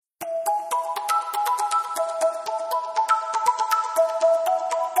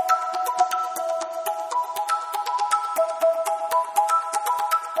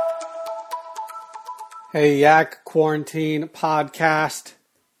Hey, Yak Quarantine Podcast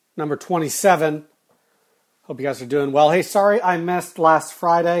number 27. Hope you guys are doing well. Hey, sorry I missed last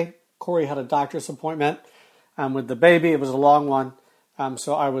Friday. Corey had a doctor's appointment with the baby. It was a long one.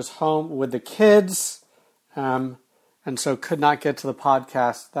 So I was home with the kids and so could not get to the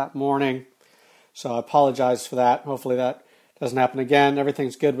podcast that morning. So I apologize for that. Hopefully that doesn't happen again.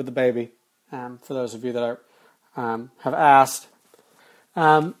 Everything's good with the baby, for those of you that have asked.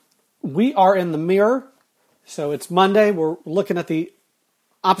 We are in the mirror. So it's Monday. We're looking at the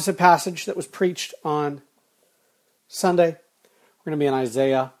opposite passage that was preached on Sunday. We're going to be in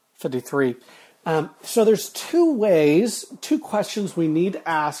Isaiah 53. So there's two questions we need to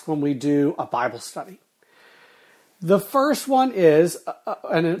ask when we do a Bible study. The first one is,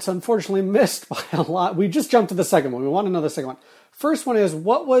 and it's unfortunately missed by a lot. We just jumped to the second one. We want to know the second one. First one is,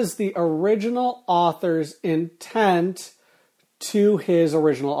 what was the original author's intent to his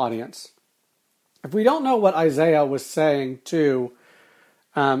original audience? If we don't know what Isaiah was saying to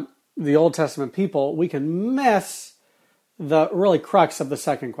the Old Testament people, we can miss the really crux of the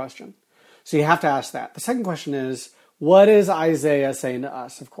second question. So you have to ask that. The second question is, what is Isaiah saying to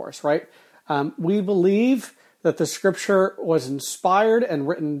us, of course, right? We believe that the scripture was inspired and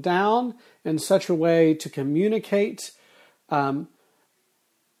written down in such a way to communicate the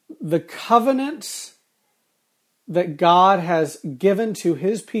covenants that God has given to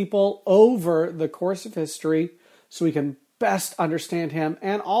his people over the course of history so we can best understand him.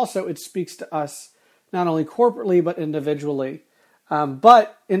 And also it speaks to us not only corporately, but individually.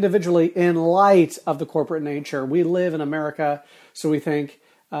 But individually in light of the corporate nature. We live in America, so we think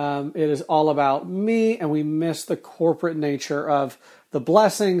it is all about me, and we miss the corporate nature of the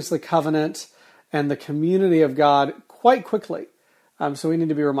blessings, the covenant, and the community of God quite quickly. So we need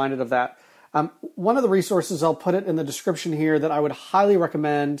to be reminded of that. One of the resources, I'll put it in the description here, that I would highly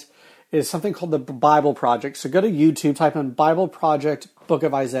recommend is something called the Bible Project. So go to YouTube, type in Bible Project, Book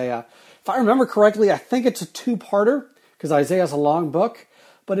of Isaiah. If I remember correctly, I think it's a two-parter because Isaiah is a long book,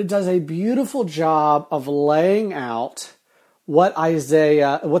 but it does a beautiful job of laying out what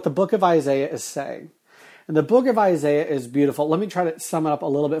the book of Isaiah is saying. And the book of Isaiah is beautiful. Let me try to sum it up a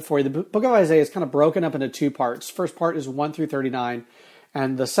little bit for you. The book of Isaiah is kind of broken up into two parts. First part is 1 through 39.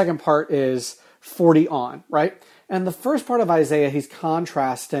 And the second part is 40 on, right? And the first part of Isaiah, he's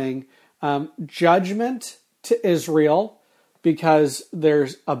contrasting judgment to Israel because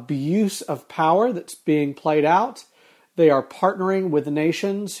there's abuse of power that's being played out. They are partnering with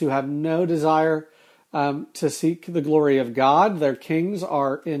nations who have no desire to seek the glory of God. Their kings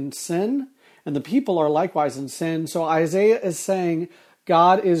are in sin, and the people are likewise in sin. So Isaiah is saying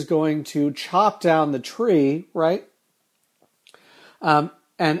God is going to chop down the tree, right?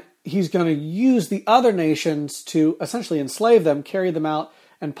 And he's going to use the other nations to essentially enslave them, carry them out,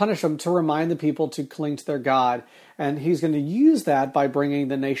 and punish them to remind the people to cling to their God. And he's going to use that by bringing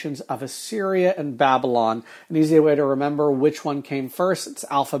the nations of Assyria and Babylon. An easy way to remember which one came first, it's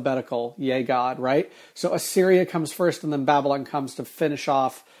alphabetical, yea God, right? So Assyria comes first, and then Babylon comes to finish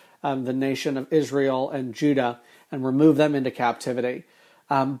off the nation of Israel and Judah and remove them into captivity.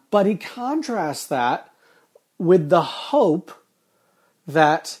 But he contrasts that with the hope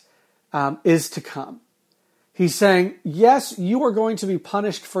that is to come. He's saying, yes, you are going to be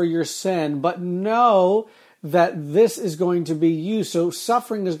punished for your sin, but know that this is going to be used. So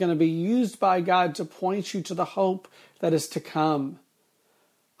suffering is going to be used by God to point you to the hope that is to come.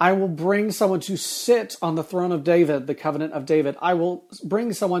 I will bring someone to sit on the throne of David, the covenant of David. I will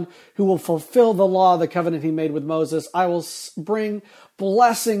bring someone who will fulfill the law, the covenant he made with Moses. I will bring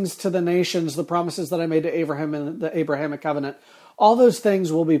blessings to the nations, the promises that I made to Abraham in the Abrahamic covenant. All those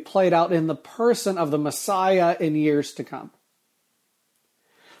things will be played out in the person of the Messiah in years to come.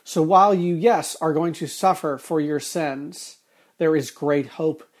 So while you, yes, are going to suffer for your sins, there is great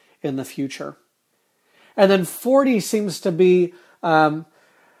hope in the future. And then 40 seems to be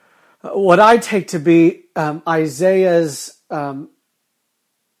what I take to be Isaiah's kind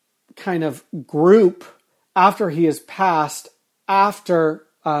of group after he is passed, after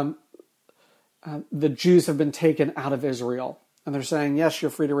the Jews have been taken out of Israel. And they're saying, yes, you're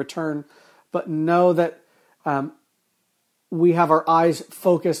free to return, but know that we have our eyes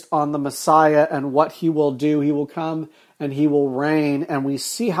focused on the Messiah and what he will do. He will come and he will reign. And we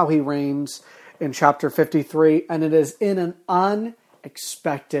see how he reigns in chapter 53, and it is in an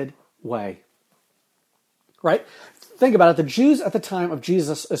unexpected way. Right? Think about it. The Jews at the time of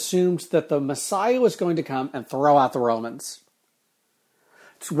Jesus assumed that the Messiah was going to come and throw out the Romans.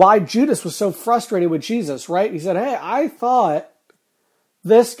 It's why Judas was so frustrated with Jesus, right? He said, hey, I thought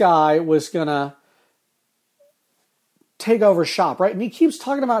this guy was going to take over shop, right? And he keeps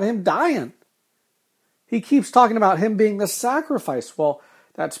talking about him dying. He keeps talking about him being the sacrifice. Well,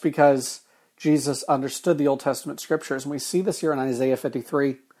 that's because Jesus understood the Old Testament scriptures. And we see this here in Isaiah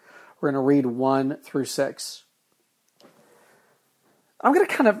 53. We're going to read 1 through 6. I'm going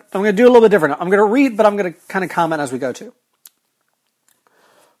to do a little bit different. I'm going to read, but I'm going to kind of comment as we go too.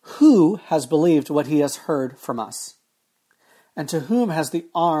 Who has believed what he has heard from us? And to whom has the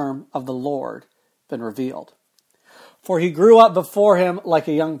arm of the Lord been revealed? For he grew up before him like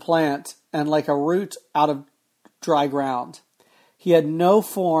a young plant and like a root out of dry ground. He had no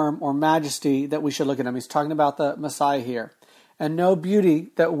form or majesty that we should look at him. He's talking about the Messiah here. And no beauty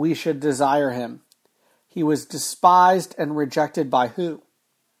that we should desire him. He was despised and rejected by who?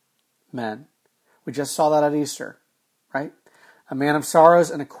 Men. We just saw that at Easter, right? A man of sorrows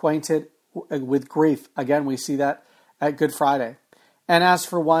and acquainted with grief. Again, we see that at Good Friday. And as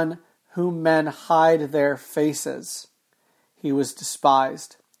for one whom men hide their faces, he was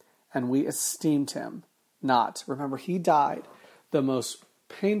despised, and we esteemed him not. Remember, he died the most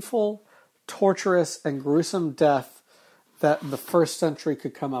painful, torturous, and gruesome death that the first century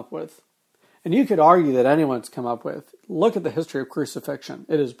could come up with. And you could argue that anyone's come up with. Look at the history of crucifixion.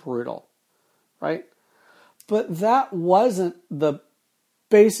 It is brutal, right? But that wasn't the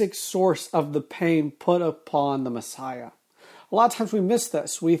basic source of the pain put upon the Messiah. A lot of times we miss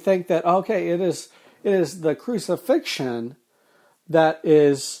this. We think that, okay, it is the crucifixion that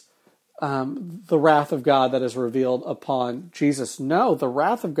is the wrath of God that is revealed upon Jesus. No, the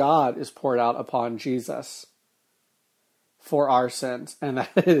wrath of God is poured out upon Jesus for our sins. And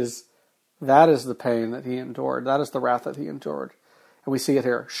that is the pain that he endured. That is the wrath that he endured. And we see it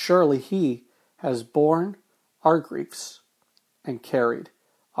here. Surely he has borne our griefs and carried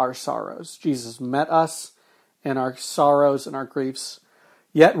our sorrows. Jesus met us in our sorrows and our griefs.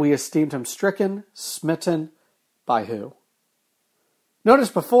 Yet we esteemed him stricken, smitten by who?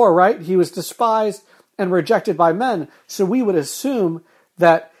 Notice before, right? He was despised and rejected by men. So we would assume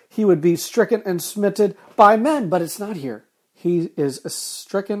that he would be stricken and smitten by men. But it's not here. He is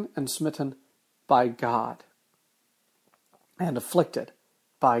stricken and smitten by God and afflicted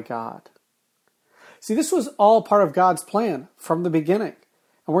by God. See, this was all part of God's plan from the beginning.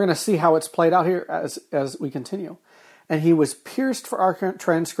 And we're going to see how it's played out here as we continue. And he was pierced for our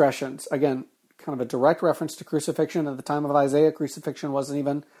transgressions. Again, kind of a direct reference to crucifixion. At the time of Isaiah, crucifixion wasn't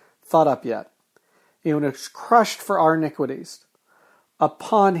even thought up yet. He was crushed for our iniquities.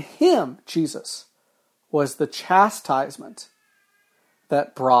 Upon him, Jesus, was the chastisement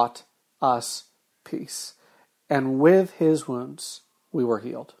that brought us peace. And with his wounds, we were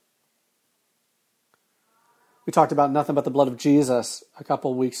healed. We talked about nothing but the blood of Jesus a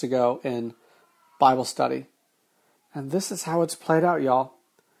couple weeks ago in Bible study. And this is how it's played out, y'all.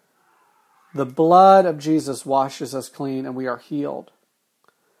 The blood of Jesus washes us clean and we are healed.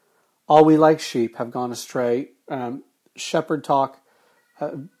 All we like sheep have gone astray. Shepherd talk,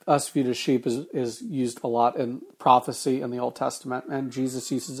 us viewed as sheep, is used a lot in prophecy in the Old Testament, and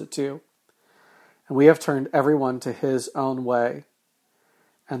Jesus uses it too. And we have turned everyone to his own way.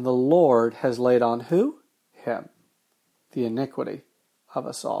 And the Lord has laid on who? Him, the iniquity of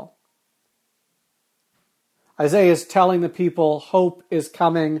us all. Isaiah is telling the people hope is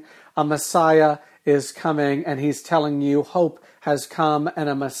coming, a Messiah is coming, and he's telling you hope has come and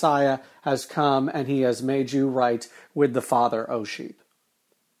a Messiah has come and he has made you right with the Father, O sheep.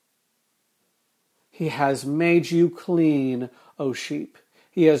 He has made you clean, O sheep.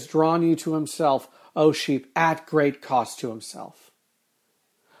 He has drawn you to himself, O sheep, at great cost to himself.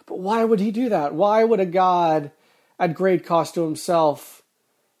 But why would he do that? Why would a God at great cost to himself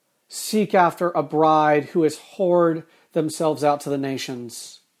seek after a bride who has whored themselves out to the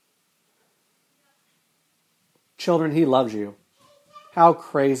nations? Children, he loves you. How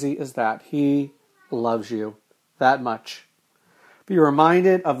crazy is that? He loves you that much. Be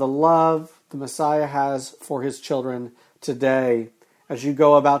reminded of the love the Messiah has for his children today as you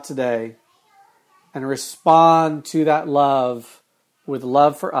go about today, and respond to that love with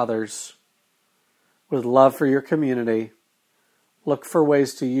love for others, with love for your community. Look for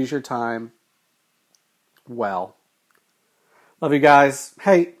ways to use your time well. Love you guys.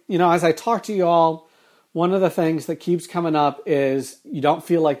 Hey, as I talk to you all, one of the things that keeps coming up is you don't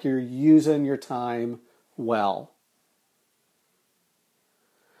feel like you're using your time well.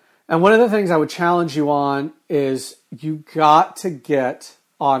 And one of the things I would challenge you on is you got to get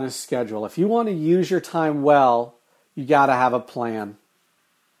on a schedule. If you want to use your time well, you got to have a plan.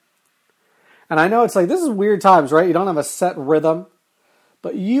 And I know it's like, this is weird times, right? You don't have a set rhythm,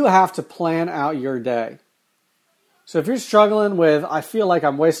 but you have to plan out your day. So if you're struggling with, I feel like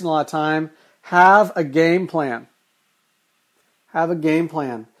I'm wasting a lot of time, have a game plan. Have a game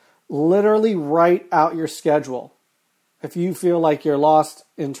plan. literally write out your schedule. If you feel like you're lost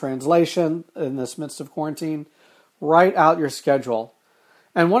in translation in this midst of quarantine, write out your schedule.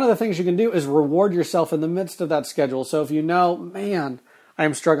 And one of the things you can do is reward yourself in the midst of that schedule. So if you know, man, I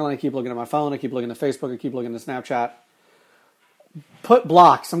am struggling, I keep looking at my phone, I keep looking at Facebook, I keep looking at Snapchat, put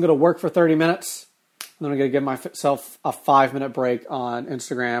blocks. I'm going to work for 30 minutes. Then I'm going to give myself a 5-minute break on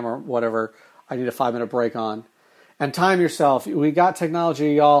Instagram or whatever I need a 5-minute break on. And time yourself. We got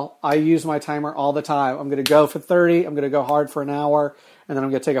technology, y'all. I use my timer all the time. I'm going to go for 30. I'm going to go hard for an hour. And then I'm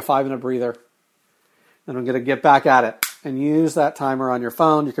going to take a 5-minute breather. Then I'm going to get back at it. And use that timer on your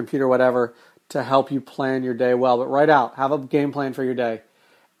phone, your computer, whatever, to help you plan your day well. But write out. Have a game plan for your day.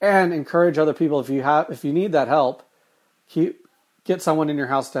 And encourage other people if you need that help. Get someone in your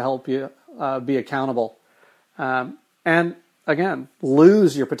house to help you be accountable. And again,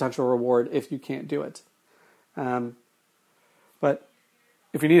 lose your potential reward if you can't do it. But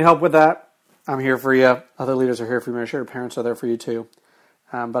if you need help with that, I'm here for you. Other leaders are here for you. I'm sure your parents are there for you too.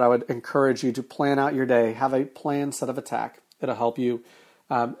 But I would encourage you to plan out your day. Have a planned set of attack. It'll help you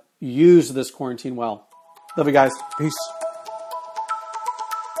use this quarantine well. Love you guys. Peace.